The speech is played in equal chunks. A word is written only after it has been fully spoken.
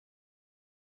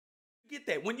Get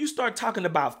that when you start talking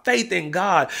about faith in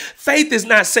God, faith is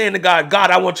not saying to God, God,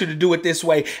 I want you to do it this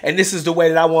way, and this is the way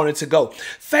that I want it to go.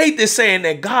 Faith is saying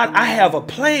that, God, I have a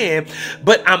plan,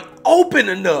 but I'm open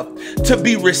enough to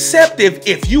be receptive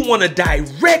if you want to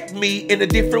direct me in a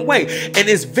different way. And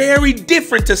it's very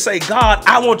different to say, God,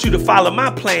 I want you to follow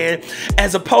my plan,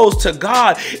 as opposed to,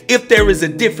 God, if there is a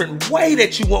different way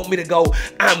that you want me to go,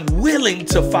 I'm willing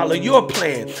to follow your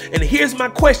plan. And here's my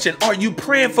question. Are you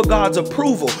praying for God's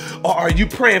approval, or are you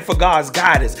praying for God's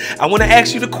guidance? I want to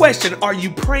ask you the question. Are you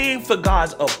praying for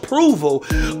God's approval,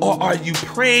 or are you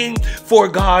praying for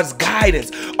God's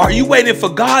guidance? Are you waiting for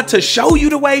God to show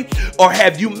you the way, or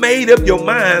have you made up your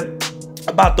mind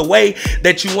about the way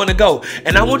that you want to go?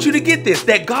 And I want you to get this,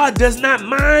 that God does not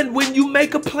mind when you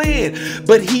make a plan,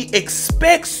 but he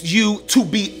expects you to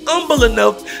be humble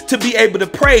enough to be able to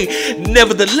pray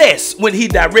nevertheless when he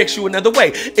directs you another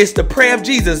way. It's the prayer of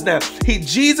Jesus. Now,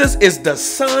 Jesus is the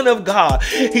Son of God.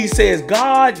 He says,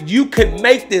 God, you can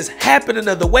make this happen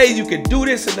another way. You can do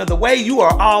this another way. You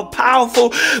are all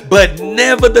powerful, but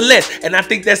nevertheless. And I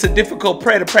think that's a difficult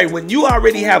prayer to pray when you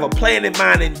already have a plan in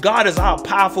mind and God is all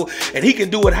powerful and he can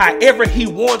do it however he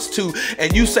wants to,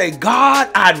 and you say, God,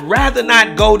 I'd rather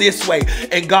not go this way,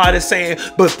 and God is saying,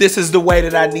 but this is the way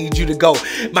that I need you to go.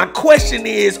 My question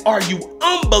is, are you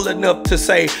humble enough to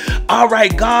say, all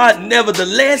right, God,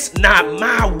 nevertheless, not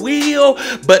my will,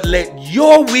 but let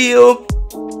your will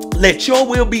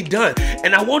be done.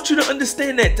 And I want you to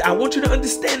understand that. I want you to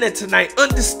understand that tonight.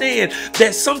 Understand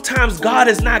that sometimes God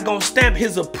is not going to stamp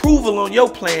his approval on your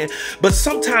plan, but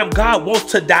sometimes God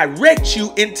wants to direct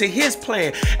you into his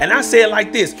plan. And I say it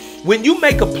like this. When you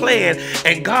make a plan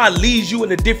and God leads you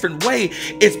in a different way,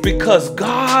 it's because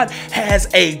God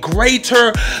has a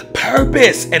greater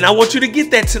purpose. And I want you to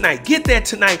get that tonight. Get that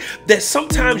tonight, that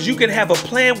sometimes you can have a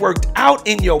plan worked out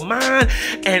in your mind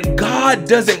and God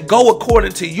doesn't go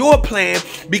according to your plan,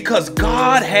 because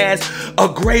God has a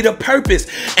greater purpose.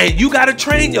 And you got to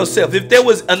train yourself. If there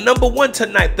was a number one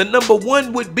tonight, the number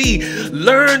one would be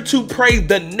learn to pray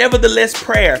the nevertheless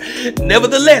prayer.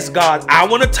 Nevertheless, God, I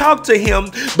want to talk to him,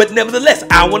 but nevertheless,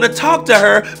 I want to talk to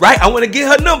her, right? I want to get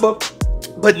her number.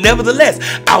 But nevertheless,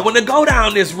 I want to go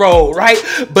down this road, right?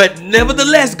 But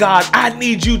nevertheless, God, I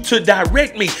need you to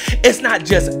direct me. It's not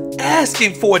just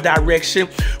asking for direction,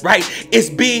 right?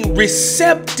 It's being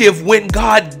receptive when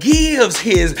God gives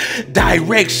his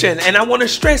direction. And I want to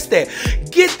stress that.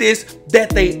 Get this, that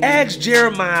they asked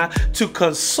Jeremiah to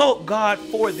consult God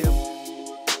for them.